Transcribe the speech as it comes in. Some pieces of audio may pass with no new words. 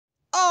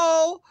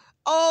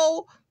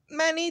Oh,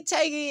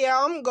 Maniyungtagari,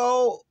 yeah, I'm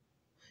gold.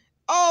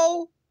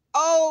 Oh,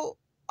 oh,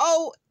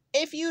 oh,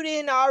 if you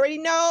didn't already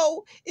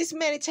know, it's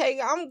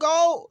Maniyungtagari, I'm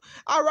gold.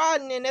 I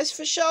riding in, that's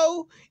for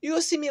sure.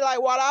 You'll see me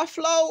like water I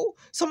flow.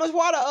 So much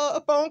water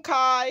up on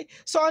Kai.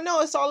 So I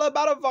know it's all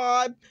about a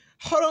vibe.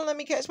 Hold on, let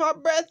me catch my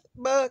breath,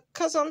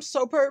 cause I'm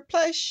so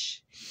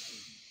perplexed.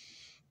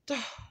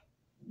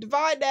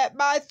 Divide that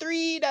by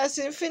 3, that's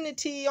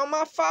infinity. On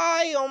my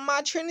 5, on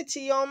my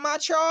trinity, on my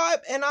tribe,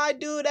 and I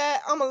do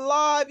that, I'm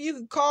alive. You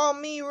can call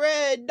me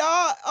Red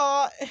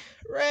Dot,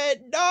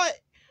 Red Dot.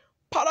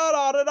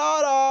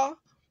 Pa-da-da-da-da-da.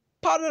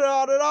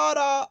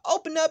 Pa-da-da-da-da-da.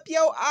 Open up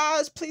your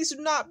eyes, please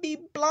do not be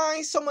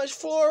blind. So much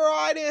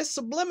fluoride and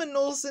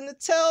subliminals in the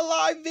tail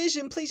live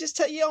vision. Please just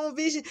tell your own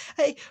vision.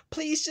 Hey,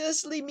 please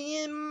just leave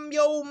me in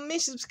your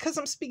missions because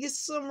I'm speaking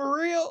some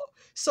real.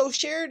 So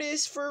share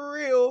this for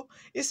real.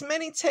 It's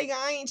Maniyungtagari,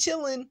 I ain't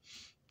chillin'.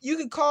 You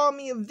could call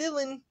me a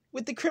villain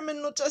with the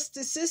criminal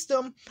justice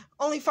system.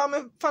 Only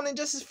finding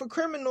justice for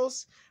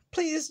criminals.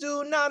 Please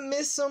do not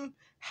miss them.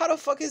 How the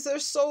fuck is there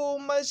so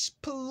much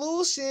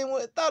pollution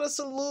without a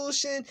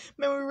solution?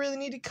 Man, we really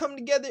need to come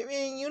together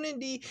in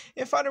unity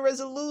and find a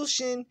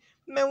resolution.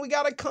 Man, we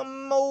gotta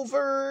come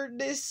over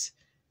this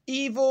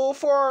evil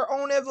for our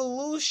own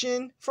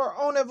evolution. For our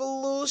own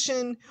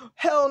evolution.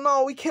 Hell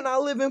no, we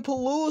cannot live in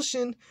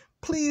pollution.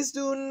 Please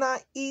do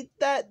not eat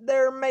that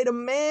there made of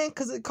man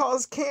because it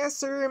causes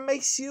cancer and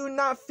makes you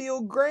not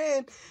feel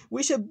grand.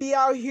 We should be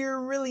out here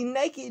really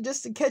naked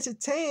just to catch a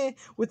tan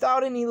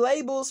without any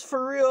labels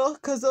for real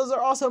because those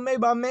are also made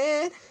by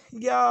man.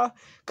 Yeah,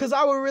 because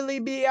I would really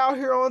be out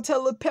here on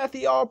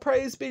telepathy, all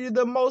praise be to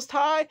the Most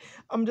High.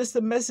 I'm just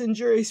a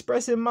messenger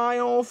expressing my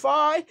own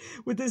fi.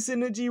 With this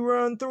energy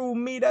run through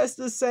me, that's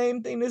the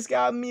same thing that's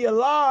got me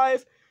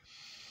alive.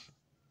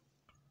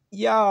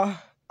 Yeah.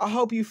 I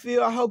hope you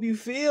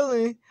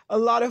feeling. A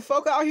lot of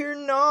folk out here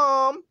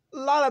numb. A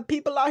lot of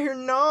people out here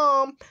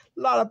numb. A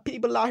lot of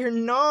people out here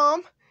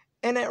numb.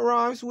 And it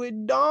rhymes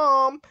with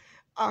dumb.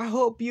 I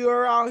hope you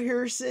are out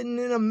here sitting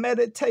in a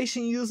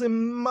meditation using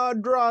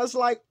mudras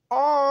like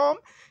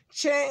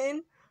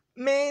chanting,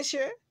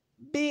 mansion,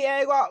 be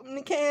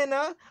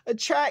Nikana,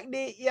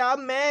 attracted, yeah,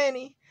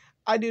 manny.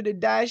 I do the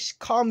dash,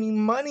 call me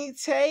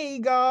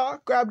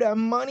Maniyungtagari. Grab that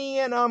money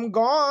and I'm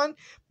gone.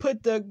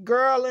 Put the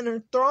girl in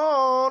her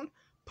throne.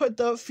 Put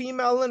the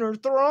female in her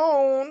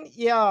throne.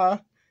 Yeah.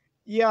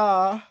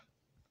 Yeah.